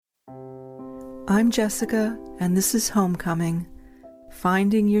I'm Jessica, and this is Homecoming,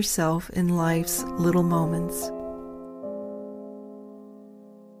 finding yourself in life's little moments.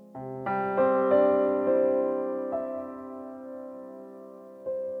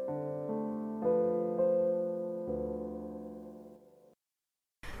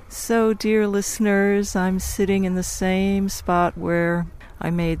 So, dear listeners, I'm sitting in the same spot where I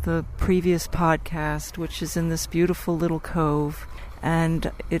made the previous podcast, which is in this beautiful little cove,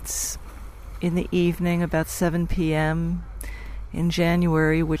 and it's in the evening, about 7 p.m. in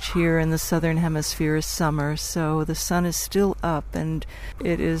January, which here in the southern hemisphere is summer, so the sun is still up and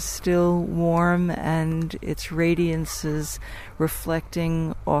it is still warm, and its radiance is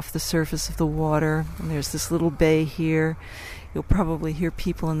reflecting off the surface of the water. And there's this little bay here. You'll probably hear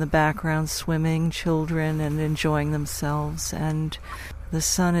people in the background swimming, children, and enjoying themselves, and the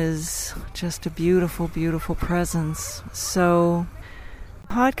sun is just a beautiful, beautiful presence. So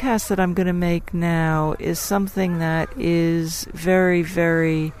the podcast that I'm going to make now is something that is very,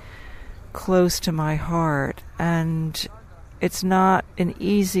 very close to my heart, and it's not an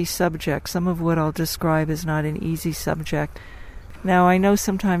easy subject. Some of what I'll describe is not an easy subject. Now, I know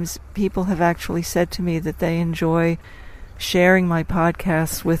sometimes people have actually said to me that they enjoy sharing my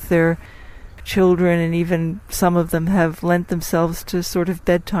podcasts with their children, and even some of them have lent themselves to sort of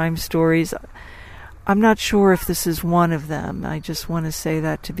bedtime stories. I'm not sure if this is one of them. I just want to say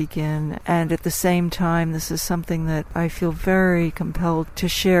that to begin. And at the same time, this is something that I feel very compelled to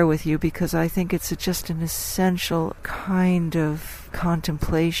share with you, because I think it's just an essential kind of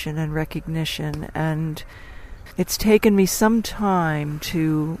contemplation and recognition. And it's taken me some time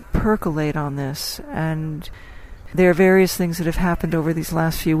to percolate on this, and there are various things that have happened over these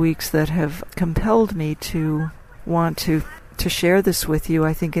last few weeks that have compelled me to want to share this with you,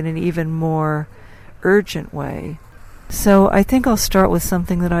 I think in an even more urgent way. So I think I'll start with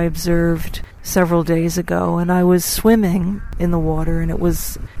something that I observed several days ago, and I was swimming in the water, and it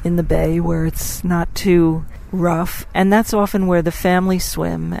was in the bay where it's not too rough, and that's often where the family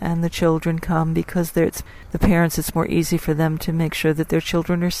swim and the children come, because the parents, it's more easy for them to make sure that their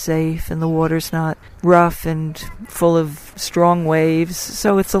children are safe and the water's not rough and full of strong waves.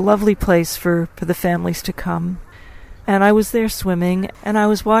 So it's a lovely place for the families to come. And I was there swimming, and I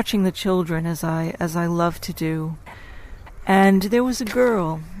was watching the children as I love to do. And there was a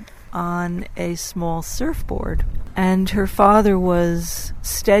girl on a small surfboard, and her father was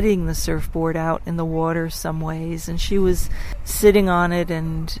steadying the surfboard out in the water some ways, and she was sitting on it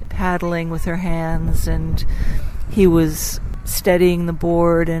and paddling with her hands, and he was steadying the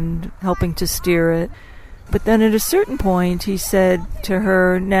board and helping to steer it. But then at a certain point he said to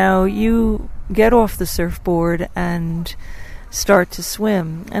her, "Now you get off the surfboard and start to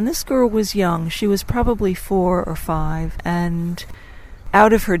swim." And this girl was young. She was probably 4 or 5 and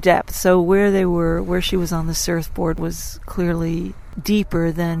out of her depth. So where she was on the surfboard was clearly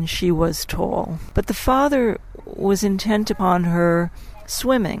deeper than she was tall. But the father was intent upon her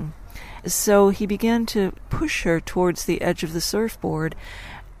swimming. So he began to push her towards the edge of the surfboard,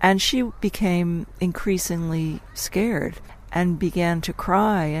 and she became increasingly scared and began to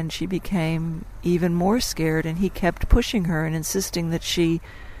cry, and she became even more scared, and he kept pushing her and insisting that she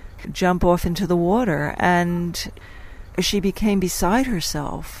jump off into the water, and she became beside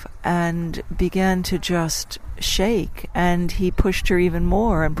herself and began to just shake, and he pushed her even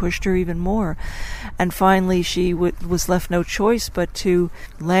more and pushed her even more, and finally she was left no choice but to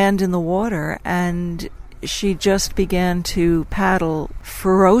land in the water, and she just began to paddle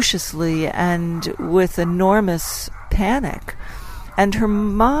ferociously and with enormous panic. And her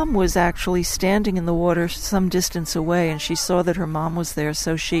mom was actually standing in the water some distance away, and she saw that her mom was there,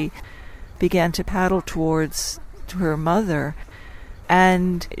 so she began to paddle towards her mother,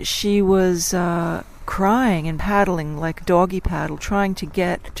 and she was crying and paddling like doggy paddle, trying to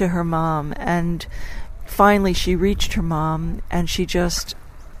get to her mom. And finally she reached her mom, and she just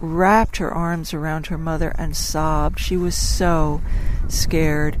wrapped her arms around her mother and sobbed. She was so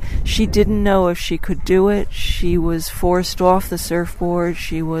scared. She didn't know if she could do it. She was forced off the surfboard.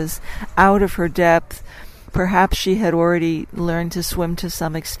 She was out of her depth. Perhaps she had already learned to swim to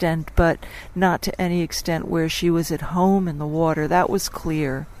some extent, but not to any extent where she was at home in the water. That was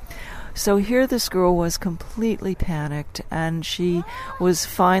clear. So here this girl was completely panicked, and she was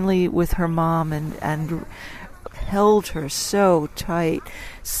finally with her mom and held her so tight,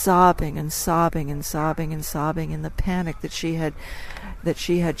 sobbing and sobbing and sobbing and sobbing in the panic that she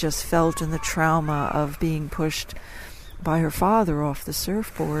had just felt, in the trauma of being pushed by her father off the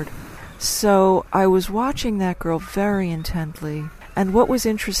surfboard. So I was watching that girl very intently, and what was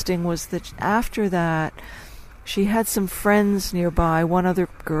interesting was that after that she had some friends nearby, one other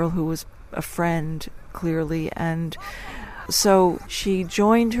girl who was a friend, clearly, and so she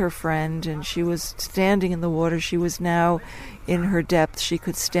joined her friend, and she was standing in the water. She was now in her depth. She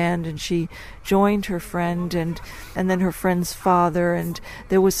could stand, and she joined her friend and then her friend's father, and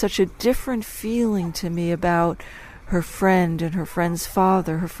there was such a different feeling to me about her friend and her friend's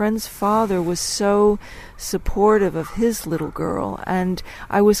father. Her friend's father was so supportive of his little girl, and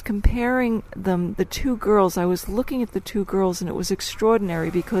I was comparing them, the two girls. I was looking at the two girls, and it was extraordinary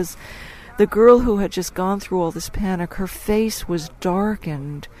because the girl who had just gone through all this panic, her face was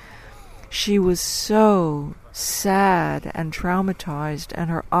darkened. She was so sad and traumatized, and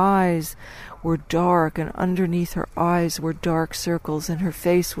her eyes were dark, and underneath her eyes were dark circles, and her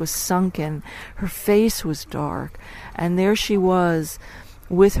face was sunken. Her face was dark, and there she was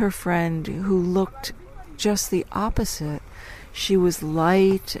with her friend who looked just the opposite. She was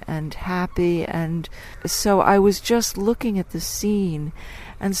light and happy, and so I was just looking at the scene.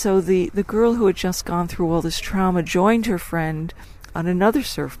 And so the girl who had just gone through all this trauma joined her friend on another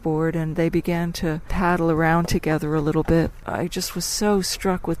surfboard, and they began to paddle around together a little bit. I just was so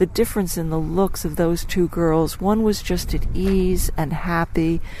struck with the difference in the looks of those two girls. One was just at ease and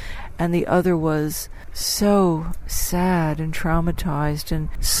happy, and the other was so sad and traumatized. And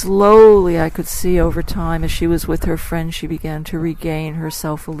slowly I could see over time, as she was with her friend, she began to regain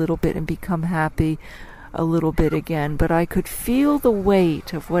herself a little bit and become happy a little bit again. But I could feel the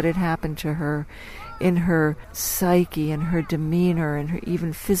weight of what had happened to her in her psyche, in her demeanor, and her,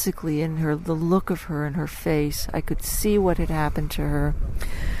 even physically, in her, the look of her in her face. I could see what had happened to her.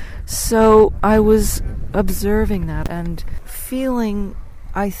 So I was observing that and feeling,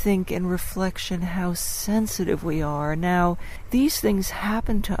 I think, in reflection, how sensitive we are. Now, these things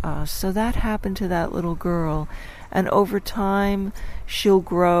happen to us. So that happened to that little girl. And over time, she'll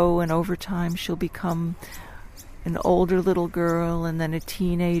grow, and over time, she'll become an older little girl, and then a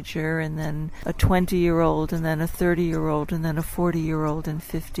teenager, and then a 20-year-old, and then a 30-year-old, and then a 40-year-old, and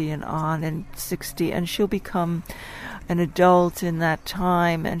 50, and on, and 60. And she'll become an adult in that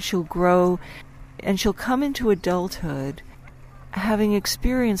time, and she'll grow, and she'll come into adulthood having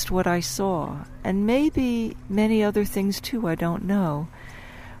experienced what I saw, and maybe many other things too, I don't know.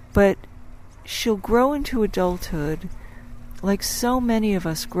 But she'll grow into adulthood like so many of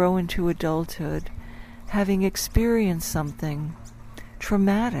us grow into adulthood, having experienced something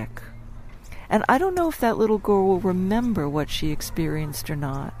traumatic. And I don't know if that little girl will remember what she experienced or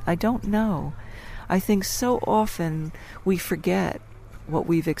not. I don't know. I think so often we forget what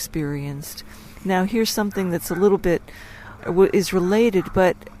we've experienced. Now, here's something that's a little bit is related,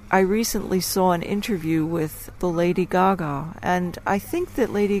 but I recently saw an interview with the Lady Gaga, and I think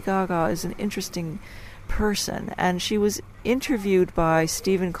that Lady Gaga is an interesting person, and she was interviewed by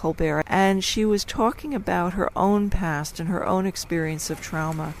Stephen Colbert, and she was talking about her own past and her own experience of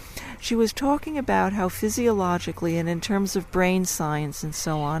trauma. She was talking about how physiologically and in terms of brain science and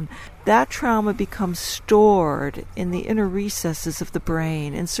so on, that trauma becomes stored in the inner recesses of the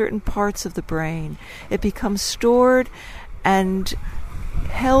brain, in certain parts of the brain. It becomes stored and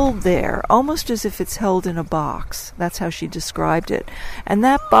held there, almost as if it's held in a box. That's how she described it. And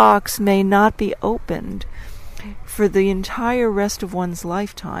that box may not be opened for the entire rest of one's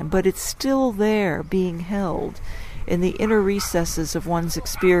lifetime, but it's still there, being held in the inner recesses of one's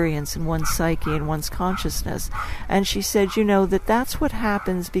experience and one's psyche and one's consciousness. And she said, that's what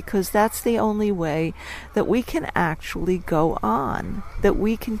happens because that's the only way that we can actually go on, that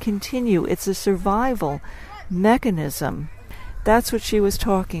we can continue. It's a survival mechanism. That's what she was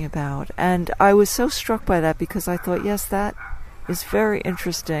talking about. And I was so struck by that because I thought, yes, that is very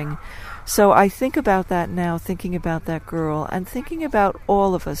interesting. So I think about that now, thinking about that girl and thinking about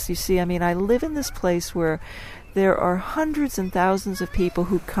all of us. You see, I live in this place where there are hundreds and thousands of people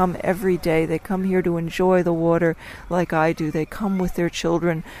who come every day. They come here to enjoy the water like I do. They come with their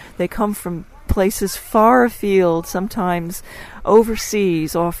children. They come from places far afield, sometimes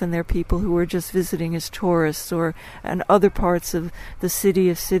overseas. Often they're people who are just visiting as tourists, or in other parts of the city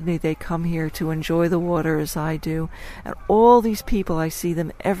of Sydney. They come here to enjoy the water as I do. And all these people, I see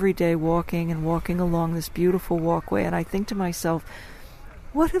them every day walking along this beautiful walkway, and I think to myself,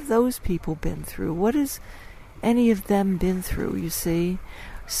 what have those people been through? What has any of them been through, you see?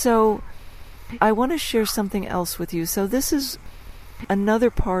 So I want to share something else with you. So this is another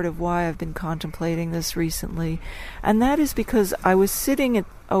part of why I've been contemplating this recently, and that is because I was sitting at,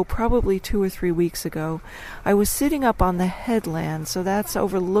 probably 2 or 3 weeks ago, I was sitting up on the headland, so that's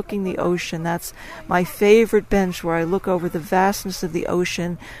overlooking the ocean. That's my favorite bench where I look over the vastness of the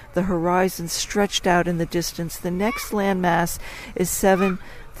ocean, the horizon stretched out in the distance. The next landmass is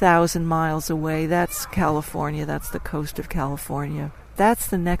 7,000 miles away. That's California. That's the coast of California. that's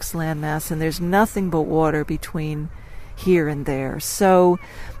the next landmass, and there's nothing but water between here and there. So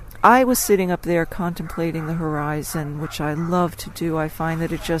I was sitting up there contemplating the horizon, which I love to do. I find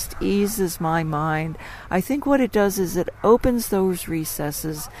that it just eases my mind. I think what it does is it opens those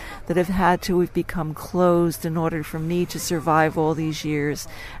recesses that have had to have become closed in order for me to survive all these years,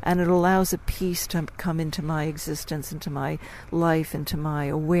 and it allows a peace to come into my existence, into my life, into my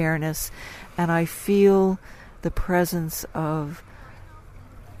awareness, and I feel the presence of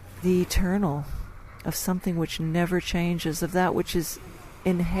the eternal, of something which never changes, of that which is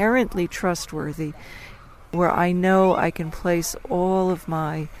inherently trustworthy, where I know I can place all of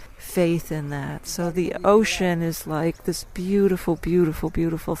my faith in that. So the ocean is like this beautiful, beautiful,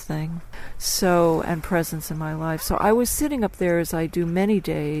 beautiful thing, so, and presence in my life. So I was sitting up there, as I do many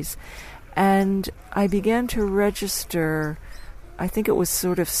days, and I began to register, I think it was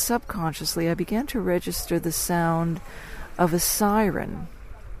sort of subconsciously, I began to register the sound of a siren,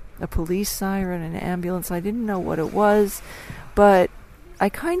 a police siren, an ambulance. I didn't know what it was, but I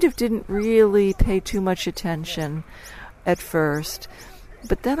kind of didn't really pay too much attention at first.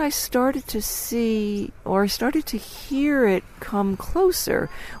 But then I started to see, or I started to hear it come closer,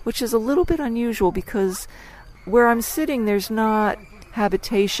 which is a little bit unusual because where I'm sitting, there's not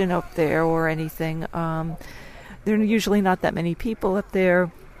habitation up there or anything. There are usually not that many people up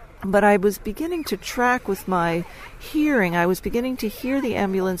there. But I was beginning to track with my hearing. I was beginning to hear the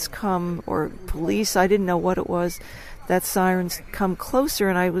ambulance come, or police, I didn't know what it was. That sirens come closer,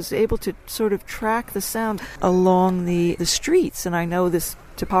 and I was able to sort of track the sound along the streets, and I know this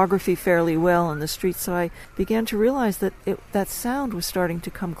topography fairly well in the streets, so I began to realize that that sound was starting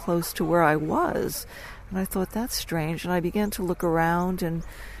to come close to where I was, and I thought, that's strange, and I began to look around, and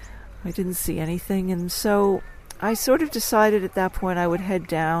I didn't see anything, and so I sort of decided at that point I would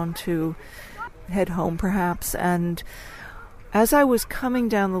head home perhaps, and as I was coming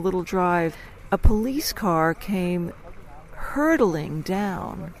down the little drive, a police car came hurtling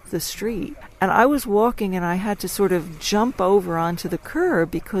down the street, and I was walking and I had to sort of jump over onto the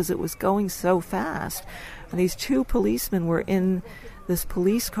curb because it was going so fast, and these two policemen were in this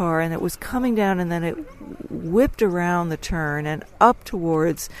police car, and it was coming down, and then it whipped around the turn and up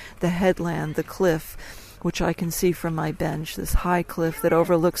towards the headland, the cliff, which I can see from my bench, this high cliff that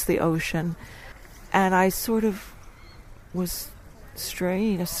overlooks the ocean. And I sort of was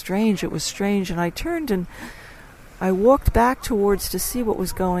strange, it was strange, and I turned and I walked back towards to see what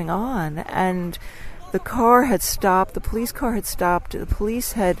was going on, and the car had stopped, the police car had stopped, the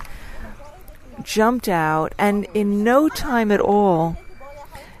police had jumped out, and in no time at all,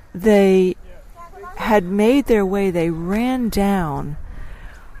 they had made their way, they ran down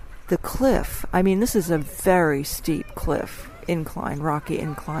the cliff. I mean, this is a very steep cliff, incline, rocky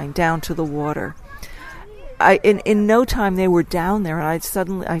incline, down to the water. In no time they were down there, and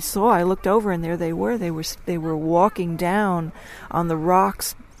I looked over, and there they were walking down on the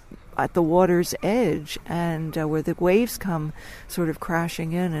rocks at the water's edge, and where the waves come sort of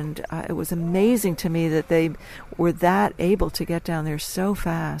crashing in, and it was amazing to me that they were that able to get down there so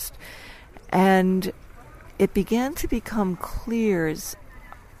fast. And it began to become clear as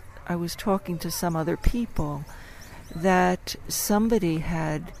I was talking to some other people that somebody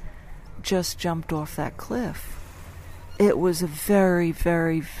had just jumped off that cliff. It was a very,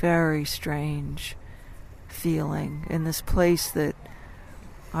 very, very strange feeling in this place that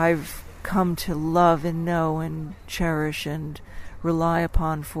I've come to love and know and cherish and rely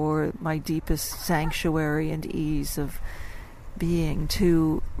upon for my deepest sanctuary and ease of being,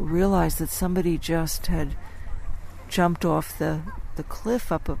 to realize that somebody just had jumped off the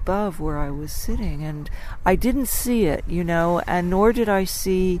cliff up above where I was sitting, and I didn't see it, and nor did I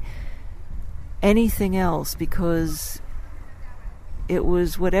see anything else, because it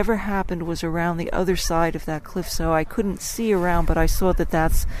was, whatever happened was around the other side of that cliff, so I couldn't see around, but I saw that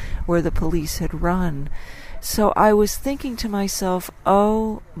that's where the police had run. So I was thinking to myself,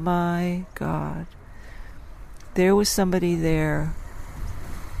 oh my God, there was somebody there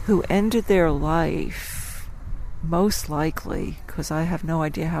who ended their life, most likely, because I have no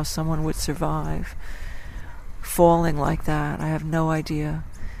idea how someone would survive falling like that. I have no idea.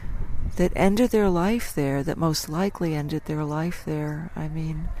 That ended their life there, that most likely ended their life there. I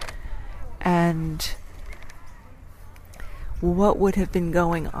mean, and what would have been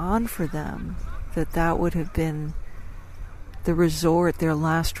going on for them, that would have been the resort, their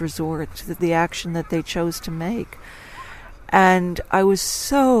last resort, the action that they chose to make. And I was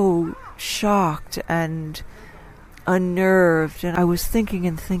so shocked and unnerved, and I was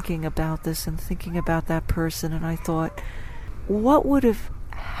thinking about this and thinking about that person, and I thought, what would have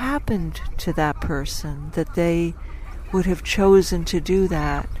happened to that person that they would have chosen to do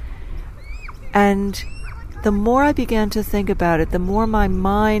that. And the more I began to think about it, the more my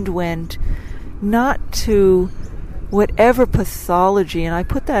mind went not to whatever pathology, and I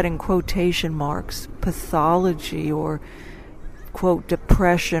put that in quotation marks, pathology or, quote,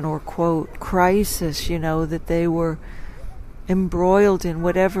 depression or, quote, crisis, that they were embroiled in,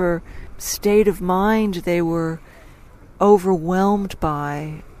 whatever state of mind they were overwhelmed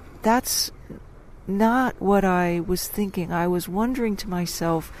by. That's not what I was thinking. I was wondering to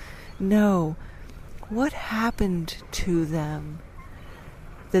myself, no, what happened to them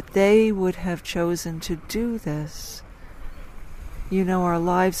that they would have chosen to do this? Our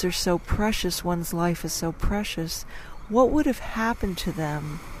lives are so precious. One's life is so precious. What would have happened to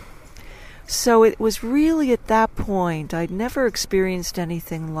them? So it was really at that point, I'd never experienced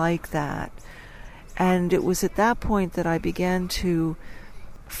anything like that. And it was at that point that I began to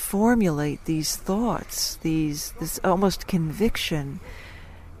formulate these thoughts, this almost conviction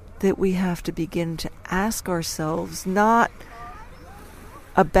that we have to begin to ask ourselves, not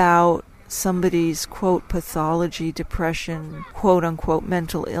about somebody's, quote, pathology, depression, quote unquote,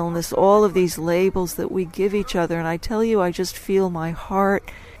 mental illness, all of these labels that we give each other. And I tell you, I just feel my heart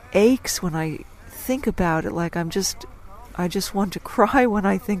aches when I think about it. Like I just want to cry when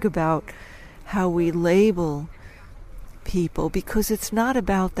I think about how we label people, because it's not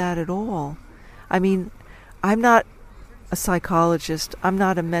about that at all. I mean, I'm not a psychologist, I'm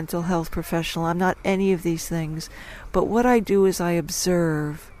not a mental health professional, I'm not any of these things, but what I do is I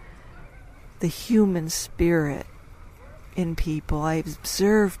observe the human spirit in people. I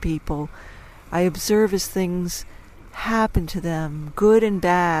observe people. I observe as things happen to them, good and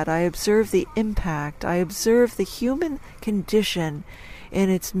bad. I observe the impact. I observe the human condition in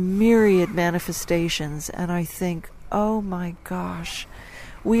its myriad manifestations, and I think, oh my gosh,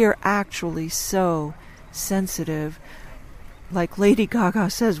 we are actually so sensitive. Like Lady Gaga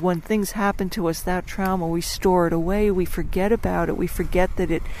says, when things happen to us, that trauma, we store it away, we forget about it, we forget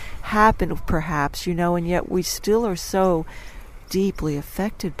that it happened perhaps, and yet we still are so deeply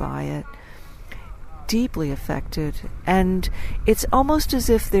affected by it. Deeply affected. And it's almost as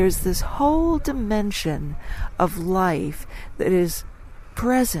if there's this whole dimension of life that is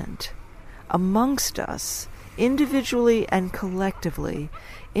present amongst us, individually and collectively.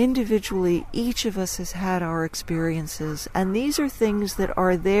 Individually, each of us has had our experiences, and these are things that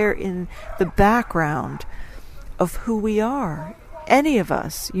are there in the background of who we are, any of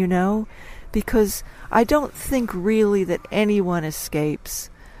us, because I don't think really that anyone escapes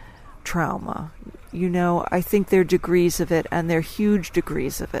trauma. I think there are degrees of it, and there are huge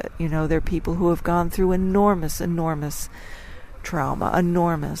degrees of it. There are people who have gone through enormous trauma,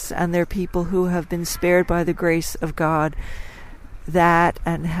 and there are people who have been spared by the grace of God that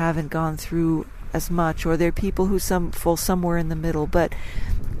and haven't gone through as much, or there are people who fall somewhere in the middle. But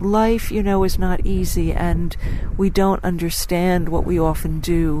life, is not easy, and we don't understand what we often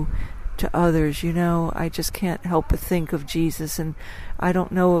do to others. I just can't help but think of Jesus, and I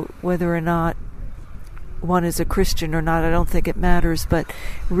don't know whether or not one is a Christian or not. I don't think it matters, but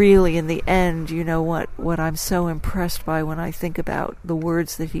really in the end, what I'm so impressed by when I think about the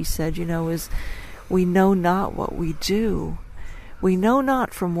words that he said, is we know not what we do. We know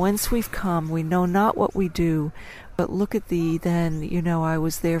not from whence we've come, we know not what we do, but look at thee then, I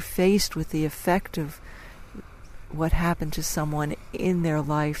was there faced with the effect of what happened to someone in their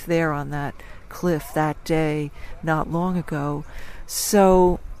life there on that cliff that day, not long ago.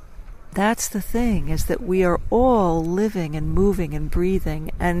 So that's the thing, is that we are all living and moving and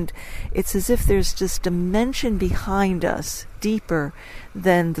breathing, and it's as if there's this dimension behind us, deeper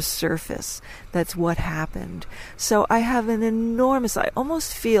than the surface. That's what happened. So I have I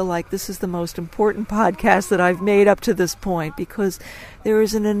almost feel like this is the most important podcast that I've made up to this point, because there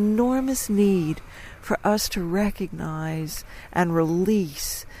is an enormous need for us to recognize and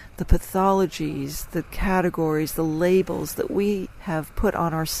release the pathologies, the categories, the labels that we have put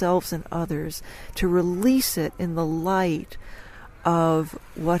on ourselves and others, to release it in the light of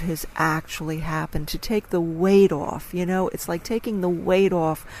what has actually happened, to take the weight off. It's like taking the weight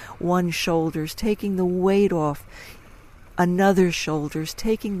off one's shoulders, taking the weight off another's shoulders,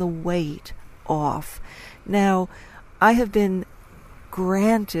 taking the weight off. Now, I have been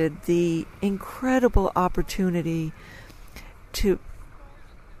granted the incredible opportunity to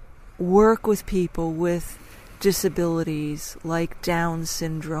work with people with disabilities like Down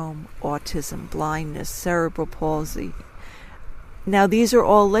syndrome, autism, blindness, cerebral palsy. Now, these are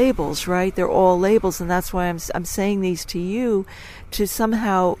all labels, right? They're all labels, and that's why I'm saying these to you, to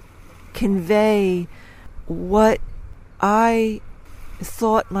somehow convey what I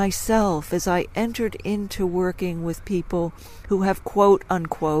thought myself as I entered into working with people who have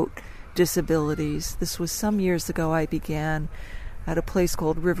quote-unquote disabilities. This was some years ago. I began at a place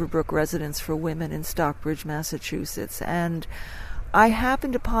called Riverbrook Residence for Women in Stockbridge, Massachusetts. And I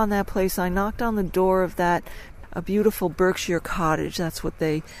happened upon that place. I knocked on the door of a beautiful Berkshire cottage. That's what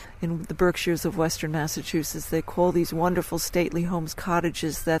in the Berkshires of Western Massachusetts, they call these wonderful stately homes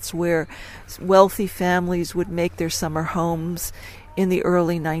cottages. That's where wealthy families would make their summer homes in the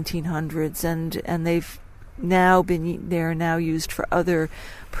early 1900s, and they're now used for other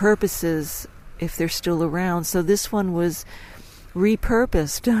purposes if they're still around. So this one was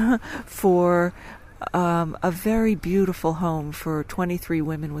repurposed for a very beautiful home for 23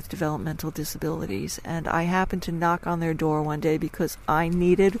 women with developmental disabilities. And I happened to knock on their door one day because I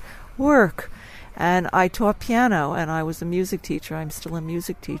needed work. And I taught piano, and I was a music teacher. I'm still a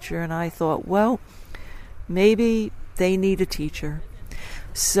music teacher. And I thought, well, maybe they need a teacher.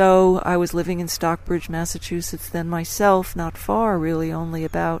 So I was living in Stockbridge, Massachusetts then myself, not far really, only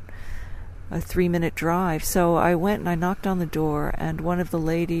about a 3-minute drive. So I went and I knocked on the door, and one of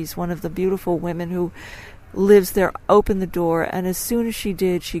the beautiful women who lives there, opened the door, and as soon as she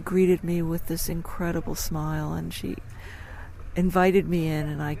did, she greeted me with this incredible smile, and she invited me in,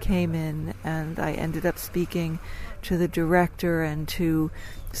 and I came in, and I ended up speaking to the director and to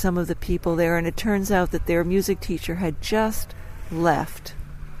some of the people there, and it turns out that their music teacher had just left,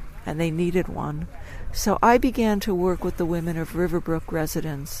 and they needed one. So I began to work with the women of Riverbrook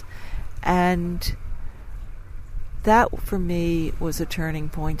Residence, and that for me was a turning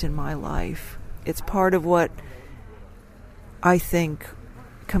point in my life. It's part of what I think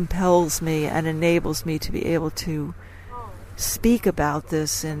compels me and enables me to be able to speak about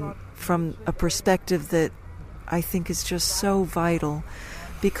this, and from a perspective that I think is just so vital.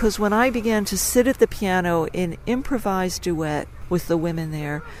 Because when I began to sit at the piano in improvised duet with the women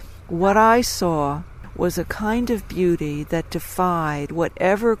there, what I saw was a kind of beauty that defied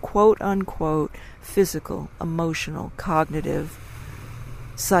whatever quote-unquote physical, emotional, cognitive,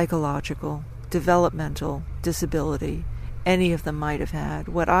 psychological, developmental disability any of them might have had.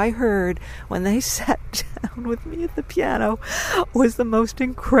 What I heard when they sat down with me at the piano was the most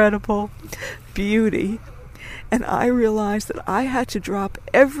incredible beauty. And I realized that I had to drop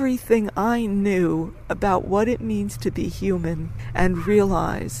everything I knew about what it means to be human and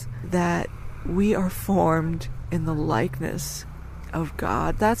realize that we are formed in the likeness of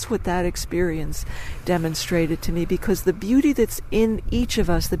God. That's what that experience demonstrated to me, because the beauty that's in each of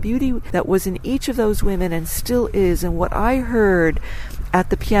us, the beauty that was in each of those women and still is, and what I heard at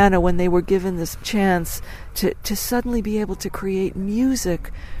the piano when they were given this chance to suddenly be able to create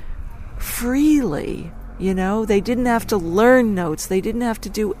music freely. You know, they didn't have to learn notes. They didn't have to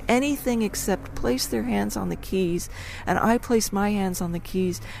do anything except place their hands on the keys. And I placed my hands on the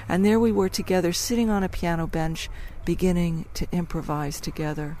keys, and there we were together, sitting on a piano bench, beginning to improvise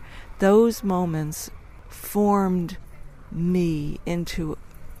together. Those moments formed me into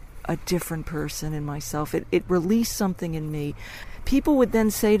a different person in myself. It released something in me. People would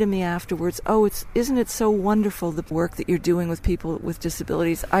then say to me afterwards, "Oh, isn't it so wonderful, the work that you're doing with people with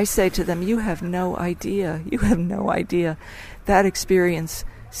disabilities?" I say to them, "You have no idea. You have no idea. That experience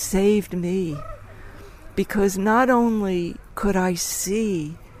saved me." Because not only could I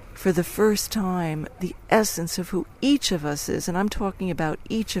see for the first time the essence of who each of us is, and I'm talking about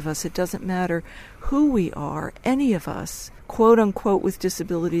each of us, it doesn't matter who we are, any of us, quote unquote with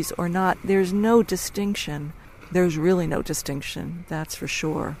disabilities or not, there's no distinction. There's really no distinction, that's for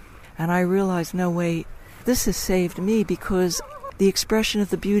sure. And I realized, no, wait, this has saved me, because the expression of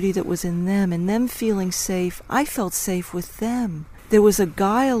the beauty that was in them and them feeling safe, I felt safe with them. There was a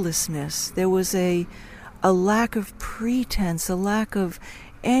guilelessness, there was a lack of pretense, a lack of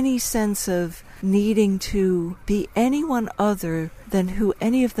any sense of needing to be anyone other than who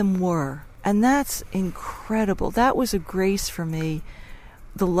any of them were. And that's incredible. That was a grace for me,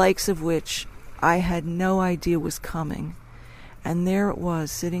 the likes of which I had no idea was coming. And there it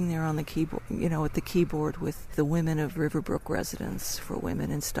was, sitting there on the keyboard, at the keyboard with the women of Riverbrook Residence for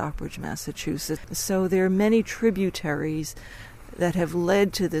Women in Stockbridge, Massachusetts. So there are many tributaries that have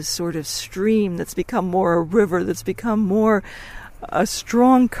led to this sort of stream that's become more a river, that's become more a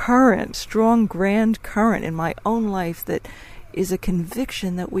strong current, strong grand current in my own life, that is a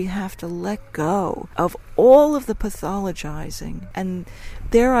conviction that we have to let go of all of the pathologizing. And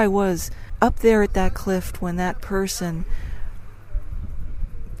there I was, up there at that cliff, when that person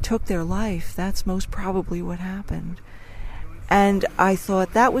took their life. That's most probably what happened. And I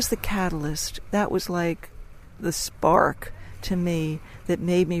thought that was the catalyst. That was like the spark to me that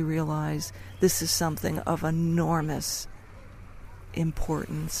made me realize this is something of enormous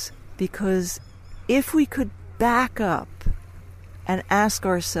importance, because if we could back up and ask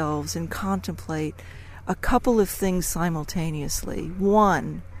ourselves and contemplate a couple of things simultaneously.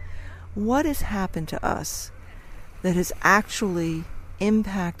 One, what has happened to us that has actually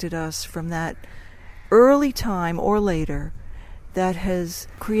impacted us from that early time or later, that has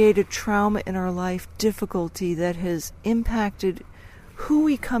created trauma in our life, difficulty that has impacted who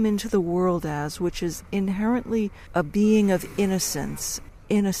we come into the world as, which is inherently a being of innocence.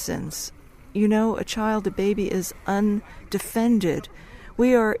 Innocence. You know, a child, a baby, is undefended.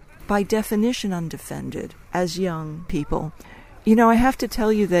 We are, by definition, undefended as young people. You know, I have to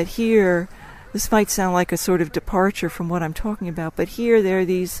tell you that here, this might sound like a sort of departure from what I'm talking about, but here there are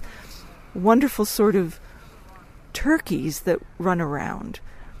these wonderful sort of turkeys that run around,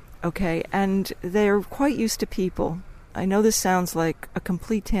 okay? And they're quite used to people. I know this sounds like a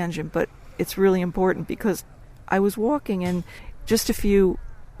complete tangent, but it's really important because I was walking, and just a few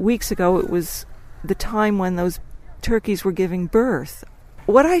weeks ago it was the time when those turkeys were giving birth.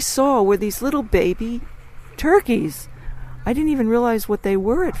 What I saw were these little baby turkeys. I didn't even realize what they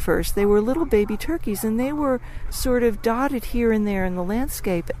were at first. They were little baby turkeys, and they were sort of dotted here and there in the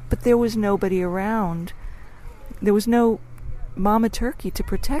landscape, but there was nobody around. There was no mama turkey to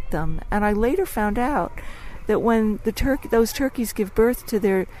protect them. And I later found out that when those turkeys give birth to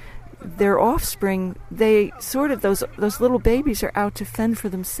their offspring, they sort of, those little babies are out to fend for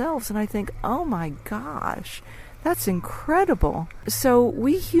themselves. And I think, oh my gosh, that's incredible. So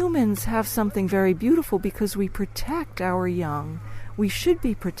we humans have something very beautiful because we protect our young. We should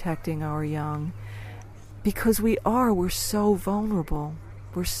be protecting our young because we're so vulnerable.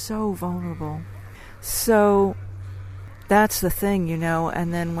 We're so vulnerable. So that's the thing, you know,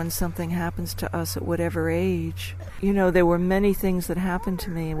 and then when something happens to us at whatever age, you know, there were many things that happened to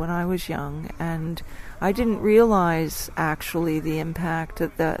me when I was young, and I didn't realize actually the impact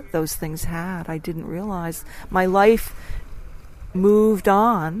that those things had. I didn't realize. My life moved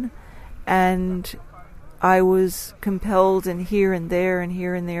on, and I was compelled and here and there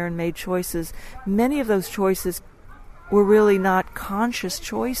and made choices. Many of those choices were really not conscious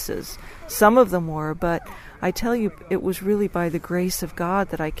choices. Some of them were, but I tell you, it was really by the grace of God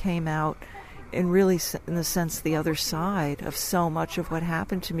that I came out in the sense, the other side of so much of what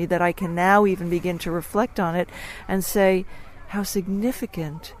happened to me, that I can now even begin to reflect on it and say how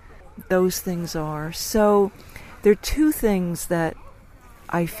significant those things are. So there are two things that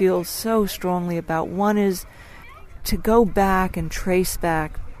I feel so strongly about. One is to go back and trace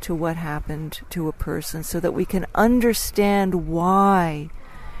back to what happened to a person so that we can understand why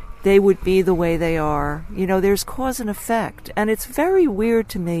they would be the way they are. You know, there's cause and effect. And it's very weird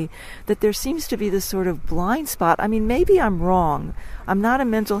to me that there seems to be this sort of blind spot. I mean, maybe I'm wrong. I'm not a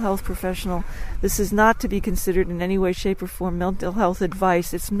mental health professional. This is not to be considered in any way, shape, or form mental health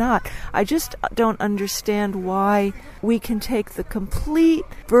advice. It's not. I just don't understand why we can take the complete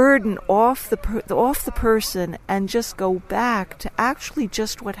burden off the person and just go back to actually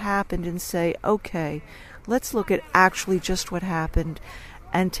just what happened and say, okay, let's look at actually just what happened,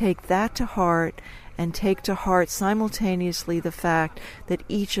 and take that to heart, and take to heart simultaneously the fact that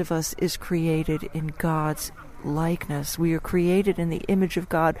each of us is created in God's likeness. We are created in the image of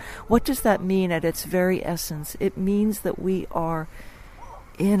God. What does that mean at its very essence? It means that we are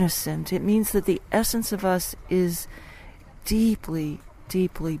innocent. It means that the essence of us is deeply,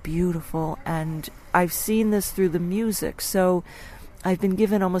 deeply beautiful. And I've seen this through the music. So I've been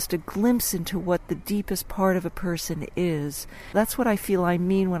given almost a glimpse into what the deepest part of a person is. That's what I feel I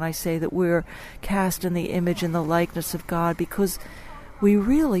mean when I say that we're cast in the image and the likeness of God, because we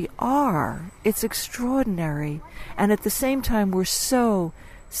really are. It's extraordinary. And at the same time, we're so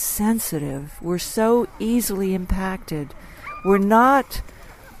sensitive. We're so easily impacted. We're not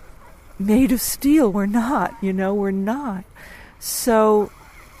made of steel. We're not, we're not. So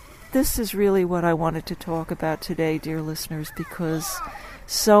this is really what I wanted to talk about today, dear listeners, because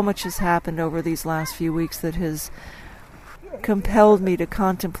so much has happened over these last few weeks that has compelled me to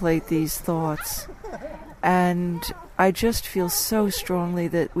contemplate these thoughts. And I just feel so strongly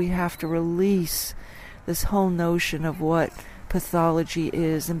that we have to release this whole notion of what pathology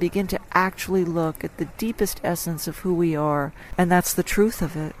is and begin to actually look at the deepest essence of who we are, and that's the truth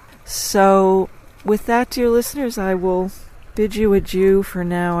of it. So with that, dear listeners, I will bid you adieu for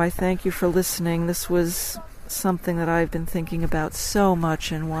now. I thank you for listening. This was something that I've been thinking about so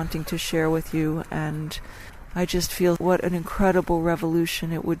much and wanting to share with you, and I just feel what an incredible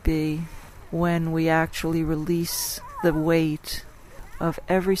revolution it would be when we actually release the weight of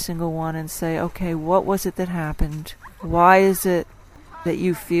every single one and say, okay, what was it that happened? Why is it that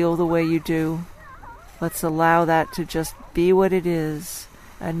you feel the way you do? Let's allow that to just be what it is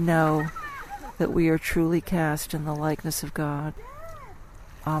and know that we are truly cast in the likeness of God.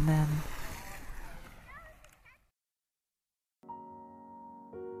 Amen.